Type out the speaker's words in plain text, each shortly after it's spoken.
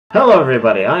Hello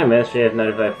everybody, I'm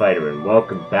SJF95 Fighter and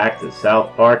welcome back to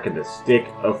South Park and the Stick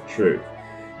of Truth.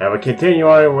 Now we continue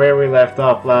on where we left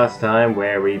off last time,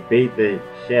 where we beat the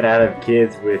shit out of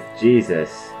kids with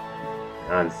Jesus.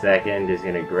 On second, just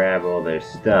gonna grab all their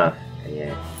stuff.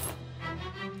 Yeah.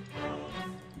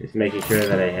 Just making sure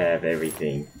that I have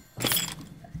everything.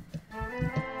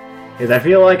 Because I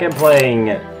feel like I'm playing,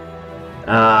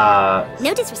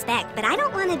 No disrespect, but I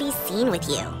don't want to be seen with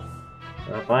you.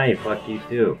 well, fine, fuck you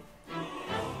too.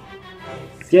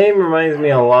 This game reminds me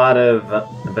a lot of,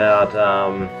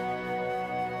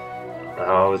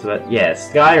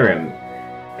 Skyrim.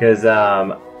 Because,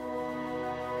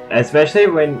 especially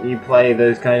when you play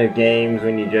those kind of games,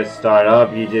 when you just start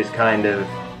up, you just kind of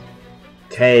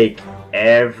take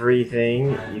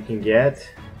everything you can get.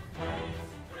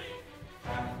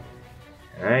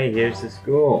 Alright, here's the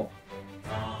school.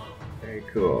 Very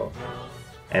cool.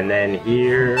 And then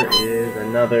here is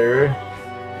another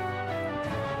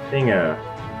thingo.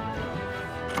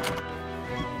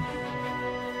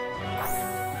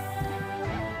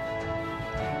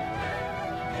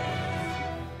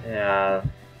 Yeah.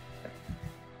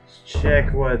 Let's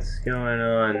check what's going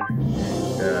on.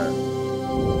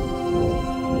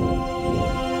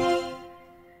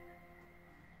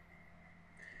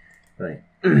 Right.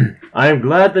 I am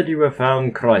glad that you have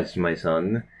found Christ, my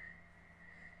son.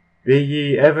 Be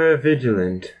ye ever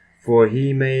vigilant, for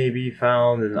he may be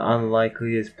found in the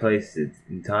unlikeliest places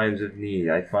in times of need.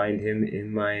 I found him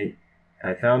in my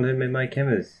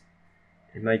chemist,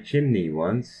 in my chimney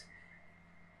once.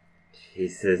 He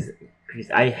says,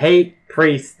 I hate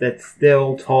priests that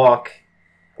still talk,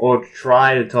 or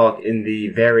try to talk in the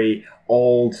very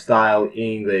old style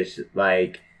English,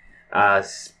 like, not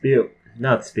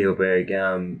Spielberg,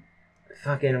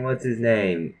 fucking, what's his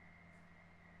name?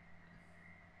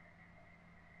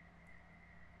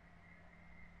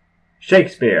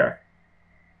 Shakespeare.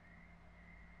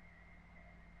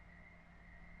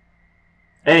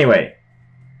 Anyway.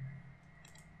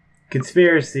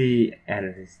 Conspiracy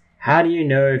analyst. How do you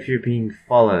know if you're being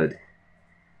followed?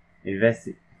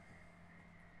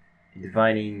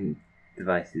 Divining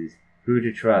devices. Who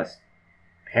to trust?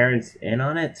 Parents in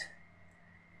on it?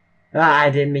 Ah, I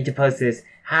didn't mean to post this.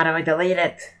 How do I delete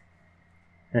it?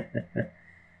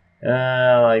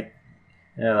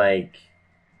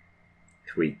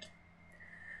 Tweak.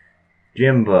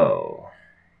 Jimbo.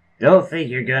 Don't think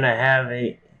you're gonna have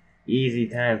a easy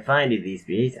time finding these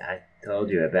beasts. I told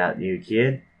you about you,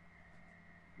 kid.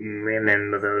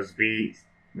 Remember those beasts?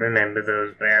 Remember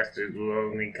those bastards will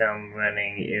only come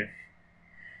running if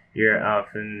you're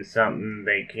offering something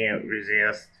they can't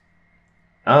resist.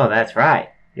 Oh, that's right.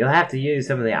 You'll have to use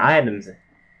some of the items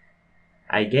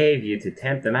I gave you to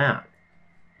tempt them out.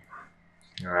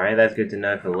 Alright, that's good to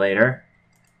know for later.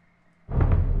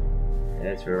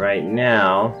 That's for right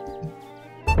now.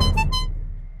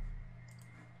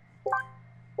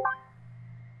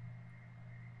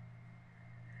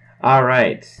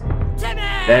 Alright.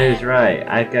 That is right.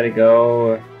 I've got to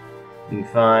go and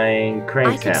find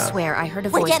Crag's house. I could swear I heard a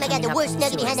voice One time I got the worst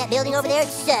nugget behind that building over there, it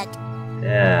sucked.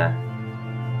 Yeah.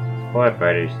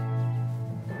 Firefighters.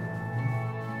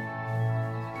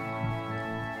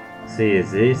 See,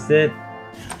 is this it?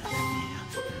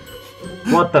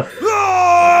 What the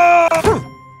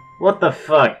What the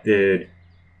fuck, dude?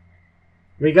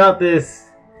 We got this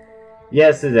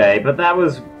yesterday, but that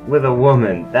was with a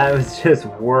woman. That was just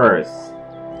worse.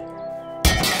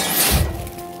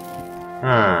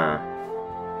 Huh.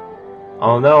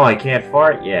 Oh no, I can't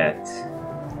fart yet.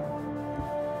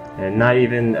 And not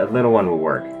even a little one will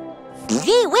work.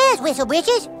 Gee whiz, Whistle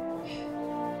Britches!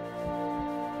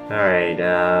 Alright,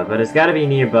 but it's gotta be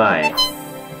nearby.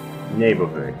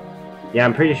 Neighborhood. Yeah,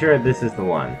 I'm pretty sure this is the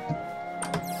one.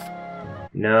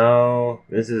 No,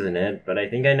 this isn't it, but I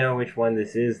think I know which one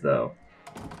this is, though.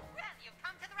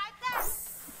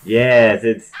 Yes,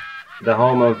 it's the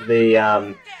home of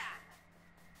the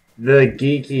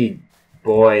geeky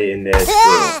boy in this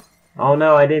school. Oh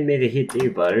no, I didn't mean to hit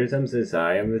you, Butters. I'm so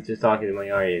sorry. I was just talking to my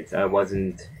audience. I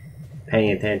wasn't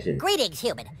paying attention. Greetings,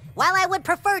 human. While I would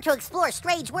prefer to explore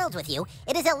strange worlds with you,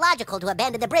 it is illogical to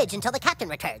abandon the bridge until the captain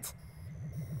returns.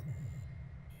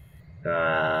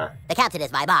 The captain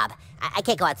is my Bob. I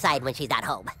can't go outside when she's not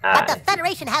home. But the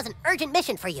Federation has an urgent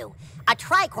mission for you. A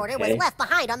tricorder was left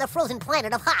behind on the frozen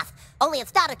planet of Hoth. Only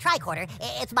it's not a tricorder,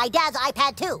 it's my dad's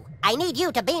iPad 2. I need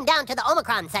you to beam down to the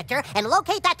Omicron sector and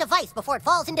locate that device before it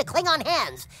falls into Klingon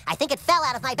hands. I think it fell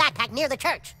out of my backpack near the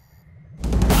church.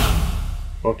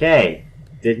 Okay.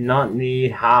 Did not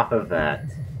need half of that.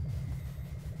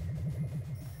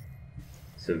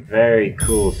 Some very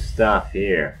cool stuff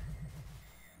here.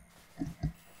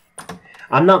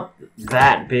 I'm not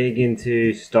that big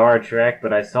into Star Trek,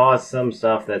 but I saw some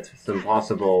stuff that's some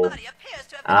possible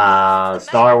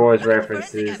Star Wars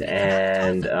references,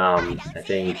 and I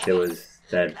think there was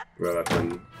that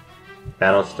from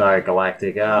Battlestar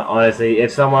Galactica. Honestly,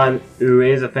 if someone who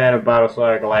is a fan of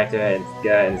Battlestar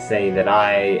Galactica and saying that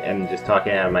I am just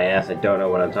talking out of my ass, I don't know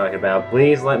what I'm talking about,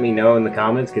 please let me know in the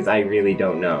comments, because I really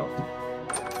don't know.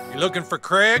 You looking for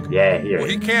Crag? Yeah, here. Well,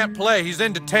 he can't play. He's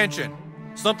in detention.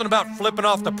 Something about flipping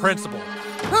off the principal.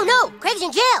 Oh no! Craig's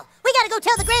in jail! We gotta go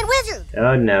tell the Grand Wizard!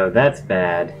 Oh no, that's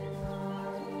bad.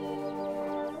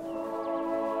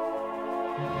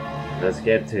 Let's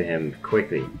get to him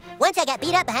quickly. Once I got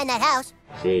beat up behind that house.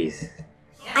 Jeez.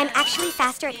 I'm actually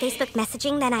faster at Facebook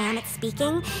messaging than I am at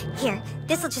speaking. Here,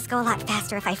 this'll just go a lot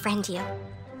faster if I friend you.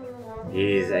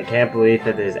 Jeez, I can't believe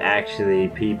that there's actually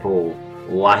people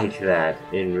like that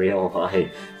in real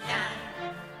life.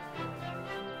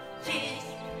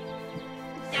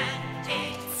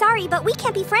 Sorry, but we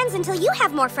can't be friends until you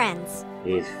have more friends.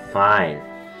 He's fine.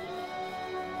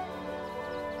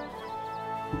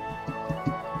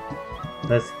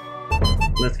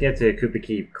 Let's get to Koopa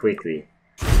Keep quickly.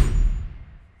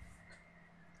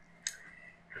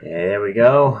 Okay, there we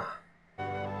go.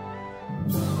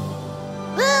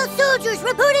 Well, soldiers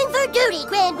reporting for duty,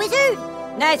 Grand Wizard!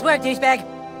 Nice work, douchebag.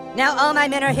 Now all my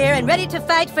men are here and ready to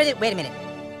fight for the— Wait a minute.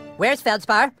 Where's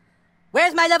Feldspar?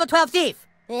 Where's my level 12 thief?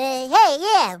 Hey,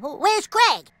 yeah, where's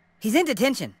Crag? He's in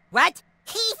detention. What?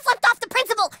 He flipped off the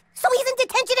principal, so he's in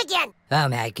detention again! Oh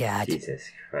my god. Jesus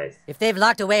Christ. If they've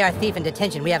locked away our thief in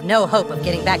detention, we have no hope of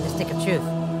getting back the stick of truth.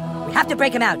 We have to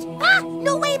break him out. Ah,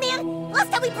 no way, man!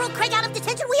 Last time we broke Crag out of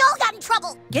detention, we all got in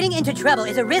trouble! Getting into trouble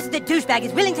is a risk that douchebag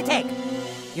is willing to take.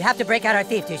 You have to break out our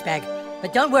thief, douchebag.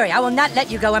 But don't worry, I will not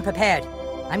let you go unprepared.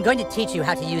 I'm going to teach you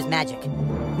how to use magic.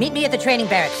 Meet me at the training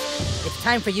barracks. It's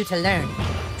time for you to learn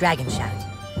Dragon Shout.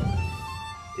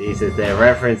 Jesus, they're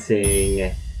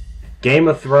referencing Game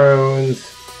of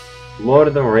Thrones, Lord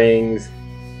of the Rings,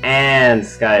 and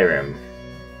Skyrim.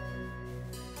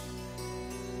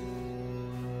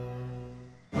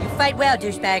 You fight well,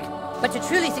 douchebag. But to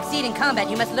truly succeed in combat,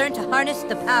 you must learn to harness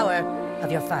the power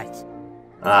of your farts.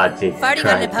 Ah, Jesus Farting Christ.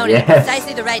 on an opponent Yes. at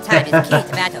precisely the right time is key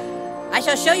to battle. I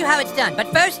shall show you how it's done, but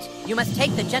first, you must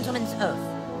take the gentleman's oath.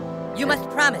 You must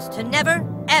promise to never,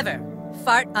 ever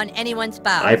fart on anyone's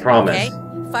bowels. I promise. Okay?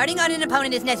 Farting on an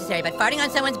opponent is necessary, but farting on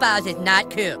someone's bowels is not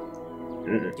cool.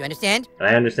 Do you understand?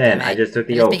 I understand. Right. I just took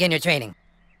the Let's oath. begin your training.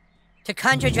 To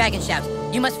conjure Dragon Shout,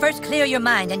 you must first clear your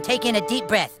mind and take in a deep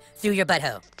breath through your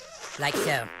butthole. Like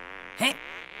so. Huh?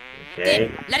 Okay.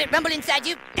 Then let it rumble inside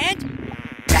you, and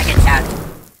Dragon Shout!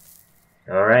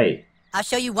 Alright. I'll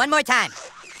show you one more time.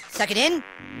 Suck it in.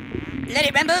 Let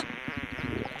it rumble.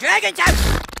 Dragon Shout!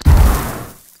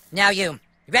 Now you.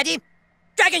 Ready?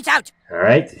 Dragon Shout!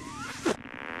 Alright.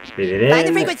 Fit it in. Find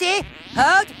the frequency.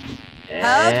 Hold.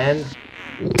 And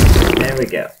there we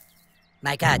go.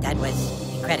 My god, that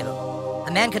was incredible.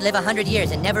 A man could live 100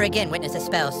 years and never again witness a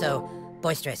spell so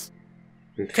boisterous.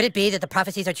 Could it be that the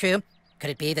prophecies are true? Could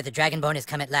it be that the Dragonborn has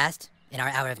come at last, in our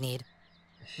hour of need?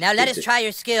 Now let us try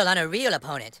your skill on a real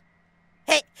opponent.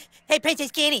 Hey,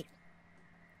 Princess Kenny.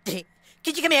 Could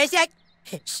you come here a sec?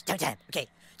 Shh, don't tell him. Okay,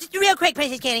 just real quick,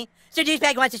 Princess Kenny. Sir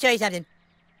Douchebag wants to show you something.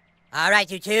 All right,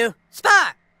 you two,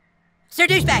 spar! Sir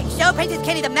Douchebag, show Princess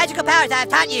Kenny the magical powers I have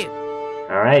taught you.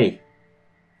 Alrighty.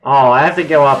 Oh, I have to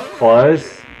go up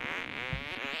close.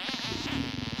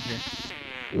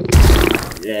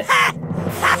 Yeah.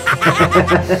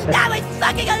 That was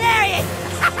fucking hilarious!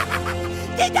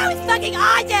 That was fucking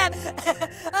awesome!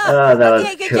 Oh, that was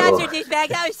okay, good cool. job, Sir Douchebag.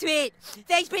 That was sweet.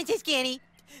 Thanks, Princess Kenny.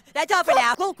 That's all for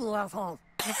now.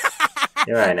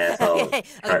 You're an asshole. Okay,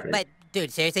 Cartman. but,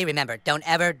 dude, seriously, remember, don't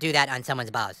ever do that on someone's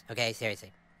balls, okay?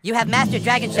 Seriously. You have mastered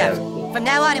Dragon Shout. Yeah. From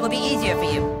now on, it will be easier for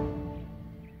you.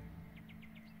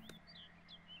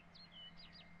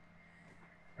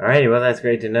 Alrighty, well that's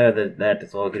great to know that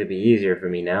that's all gonna be easier for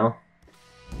me now.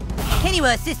 Kenny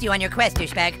will assist you on your quest,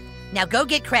 douchebag. Now go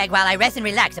get Crag while I rest and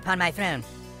relax upon my throne.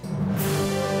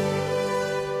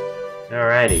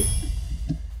 Alrighty.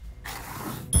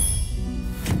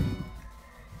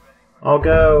 I'll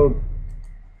go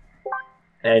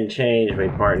and change my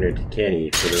partner to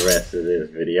Kenny for the rest of this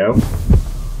video.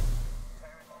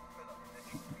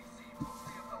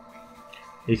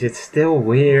 It's still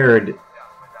weird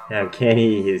how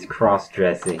Kenny is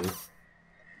cross-dressing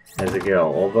as a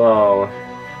girl, although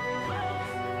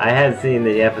I had seen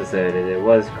the episode and it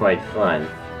was quite fun.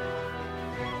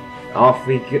 Off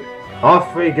we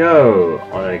go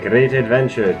on a great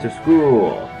adventure to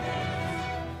school.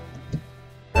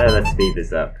 Let's speed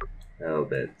this up a little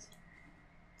bit.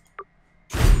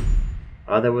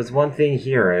 Oh, there was one thing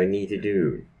here I need to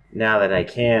do. Now that I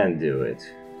can do it.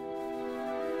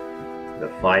 The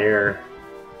fire.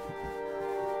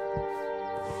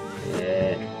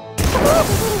 Yeah.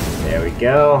 There we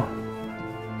go.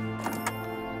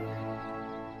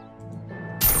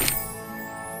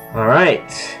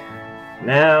 Alright.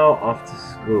 Now off to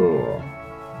school.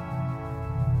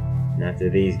 After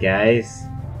these guys.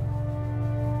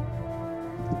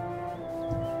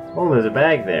 Oh, there's a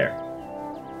bag there.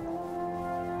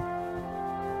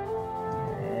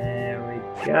 There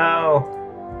we go.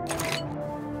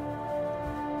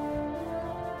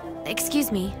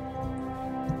 Excuse me.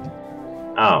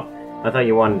 Oh, I thought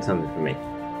you wanted something from me.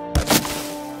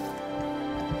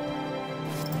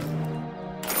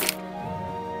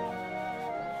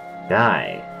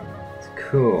 Die. It's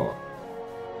cool.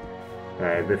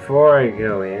 Alright, before I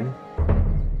go in...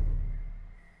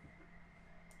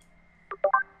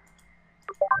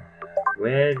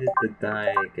 where did the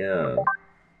die go?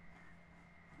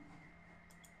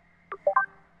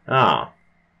 Oh.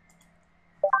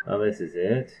 Oh, this is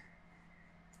it.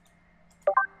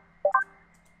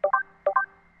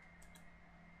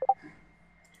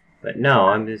 But no,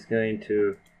 I'm just going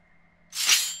to...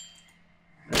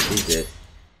 do this.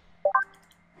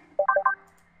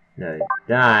 No,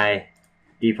 die.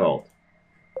 Default.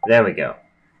 There we go.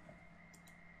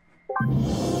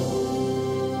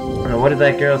 Oh, what did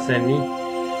that girl send me?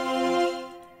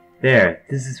 There.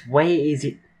 This is way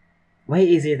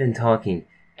easier than talking.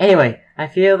 Anyway, I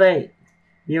feel that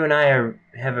you and I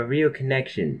have a real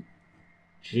connection.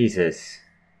 Jesus.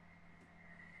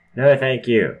 No, thank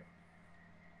you.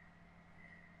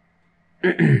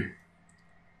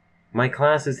 My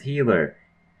class is healer.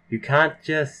 You can't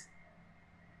just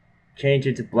change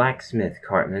it to blacksmith,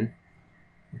 Cartman.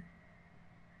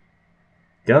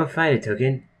 Don't fight it,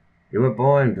 Token. You were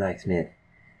born blacksmith.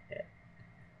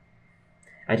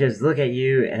 I just look at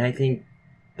you and I think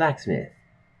blacksmith.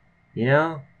 You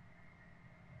know?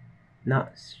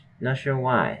 Not sure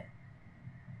why.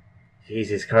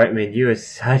 Jesus, Cartman, you are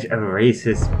such a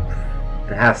racist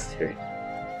bastard.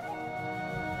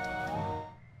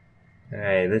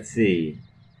 Alright, let's see.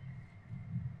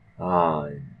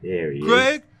 Oh, there he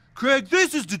is. Crag,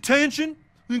 this is detention,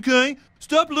 okay?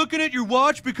 Stop looking at your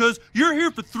watch because you're here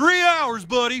for 3 hours,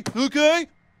 buddy, okay?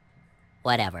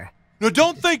 Whatever. Now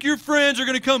don't think your friends are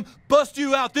gonna come bust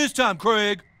you out this time,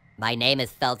 Crag. My name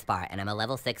is Feldspar, and I'm a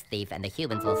level 6 thief, and the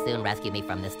humans will soon rescue me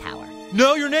from this tower.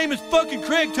 No, your name is fucking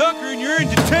Craig Tucker, and you're in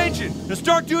detention. Now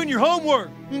start doing your homework.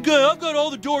 Okay, I've got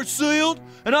all the doors sealed,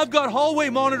 and I've got hallway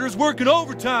monitors working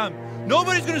overtime.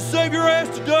 Nobody's gonna save your ass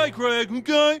today, Craig,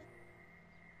 okay?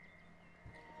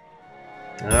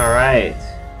 Alright.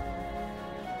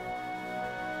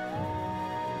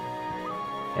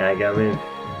 Can I go in?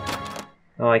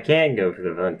 Oh, I can go for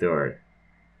the front door.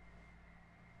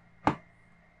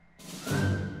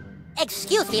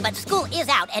 Excuse me, but school is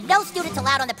out, and no students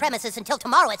allowed on the premises until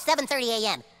tomorrow at 7:30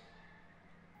 a.m.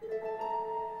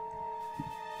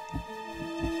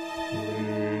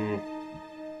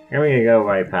 I'm gonna go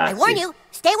right past I warn you,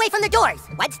 stay away from the doors.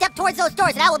 One step towards those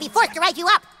doors and I will be forced to write you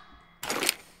up.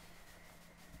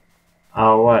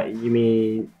 Oh, what? You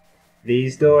mean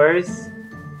these doors?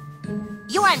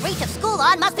 You are in breach of school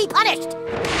law and must be punished.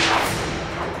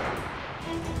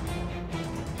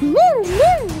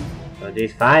 Oh,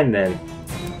 geez, fine then.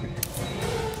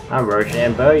 I'll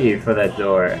Rochambeau you for that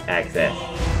door access.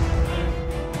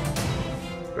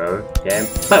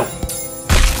 Rochambeau!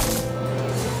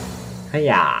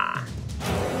 Hiya!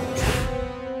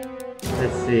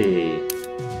 Let's see.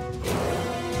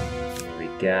 What we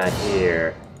got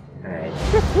here? Alright.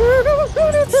 Here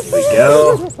we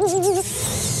go.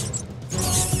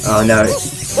 Oh no,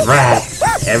 rats!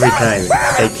 Every time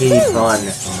they keep on.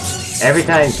 Every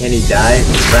time Kenny dies,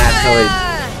 rats always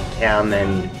come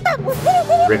and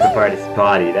rip apart his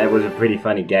body. That was a pretty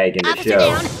funny gag in the Officer show.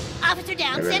 down! Officer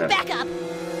down! Send backup!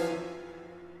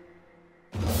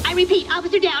 I repeat,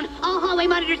 officer down! All hallway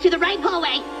monitors to the right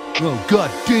hallway! Oh, god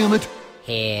damn it!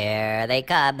 Here they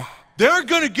come. They're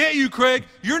gonna get you, Craig!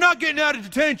 You're not getting out of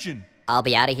detention! I'll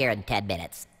be out of here in 10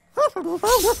 minutes.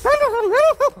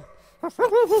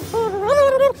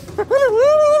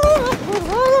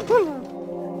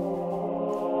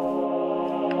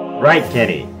 Right,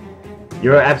 Kenny.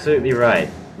 You're absolutely right.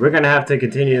 We're gonna have to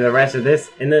continue the rest of this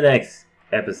in the next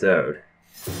episode.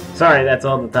 Sorry, that's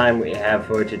all the time we have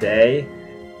for today.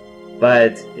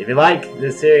 But if you like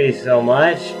this series so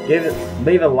much,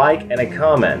 leave a like and a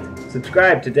comment.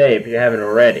 Subscribe today if you haven't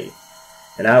already.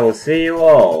 And I will see you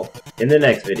all in the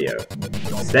next video.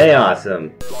 Stay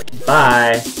awesome.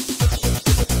 Bye.